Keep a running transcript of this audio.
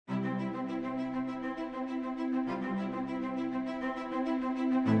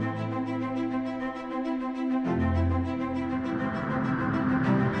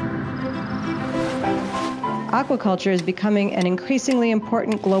Aquaculture is becoming an increasingly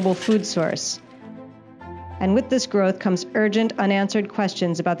important global food source. And with this growth comes urgent, unanswered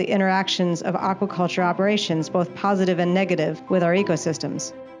questions about the interactions of aquaculture operations, both positive and negative, with our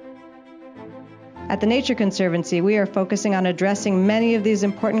ecosystems. At the Nature Conservancy, we are focusing on addressing many of these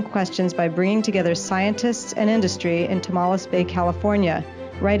important questions by bringing together scientists and industry in Tomales Bay, California,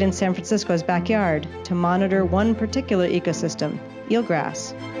 right in San Francisco's backyard, to monitor one particular ecosystem,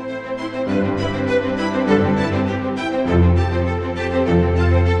 eelgrass.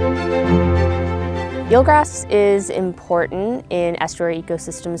 Eelgrass is important in estuary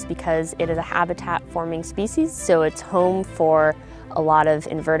ecosystems because it is a habitat-forming species, so it's home for a lot of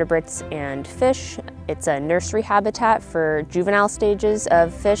invertebrates and fish. It's a nursery habitat for juvenile stages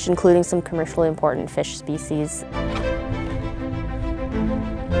of fish, including some commercially important fish species.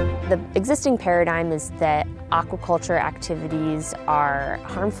 The existing paradigm is that aquaculture activities are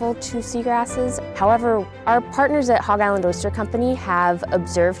harmful to seagrasses. However, our partners at Hog Island Oyster Company have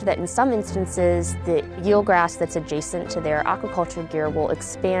observed that in some instances, the eelgrass that's adjacent to their aquaculture gear will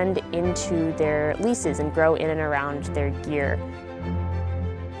expand into their leases and grow in and around their gear.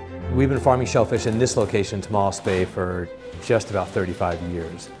 We've been farming shellfish in this location, Tomales Bay, for just about 35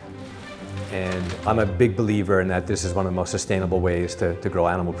 years. And I'm a big believer in that this is one of the most sustainable ways to grow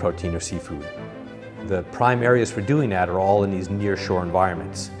animal protein or seafood. The prime areas for doing that are all in these near-shore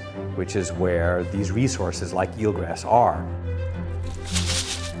environments, which is where these resources like eelgrass are.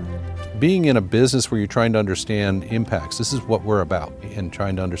 Being in a business where you're trying to understand impacts, this is what we're about, and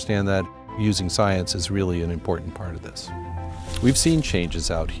trying to understand that using science is really an important part of this. We've seen changes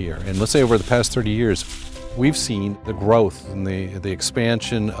out here, and let's say over the past 30 years, we've seen the growth and the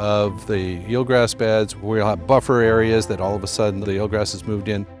expansion of the eelgrass beds. We'll have buffer areas that all of a sudden the eelgrass has moved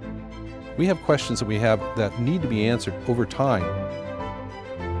in. We have questions that we have that need to be answered over time.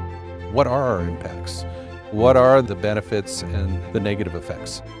 What are our impacts? What are the benefits and the negative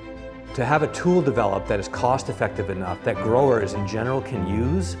effects? To have a tool developed that is cost-effective enough that growers in general can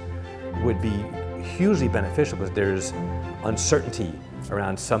use would be hugely beneficial, because there's uncertainty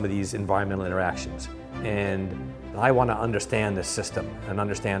around some of these environmental interactions. And I want to understand this system and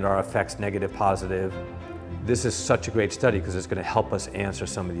understand our effects, negative, positive. This is such a great study because it's going to help us answer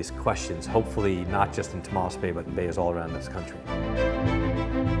some of these questions, hopefully not just in Tomales Bay, but in bays all around this country.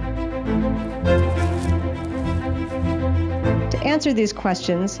 To answer these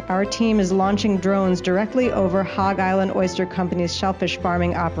questions, our team is launching drones directly over Hog Island Oyster Company's shellfish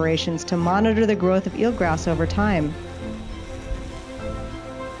farming operations to monitor the growth of eelgrass over time.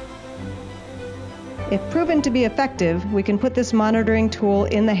 If proven to be effective, we can put this monitoring tool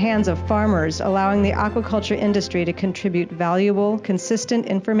in the hands of farmers, allowing the aquaculture industry to contribute valuable, consistent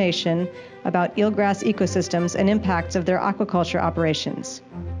information about eelgrass ecosystems and impacts of their aquaculture operations.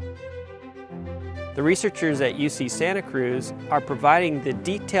 The researchers at UC Santa Cruz are providing the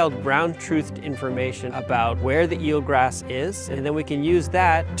detailed ground-truthed information about where the eelgrass is, and then we can use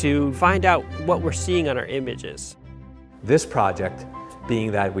that to find out what we're seeing on our images. This project,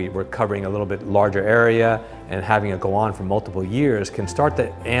 being that we're covering a little bit larger area and having it go on for multiple years, can start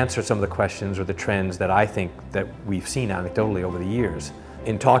to answer some of the questions or the trends that I think that we've seen anecdotally over the years.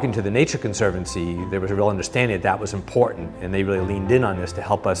 In talking to the Nature Conservancy, there was a real understanding that was important, and they really leaned in on this to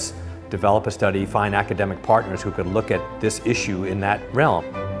help us develop a study, find academic partners who could look at this issue in that realm,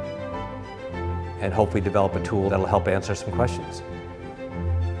 and hopefully develop a tool that'll help answer some questions.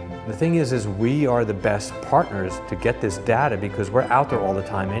 The thing is we are the best partners to get this data because we're out there all the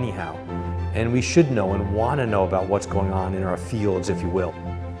time anyhow. And we should know and want to know about what's going on in our fields, if you will.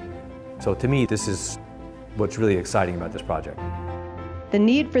 So to me, this is what's really exciting about this project. The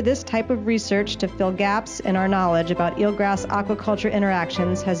need for this type of research to fill gaps in our knowledge about eelgrass aquaculture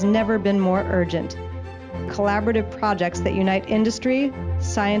interactions has never been more urgent. Collaborative projects that unite industry,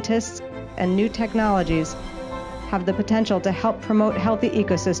 scientists, and new technologies have the potential to help promote healthy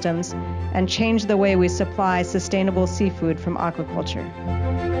ecosystems and change the way we supply sustainable seafood from aquaculture.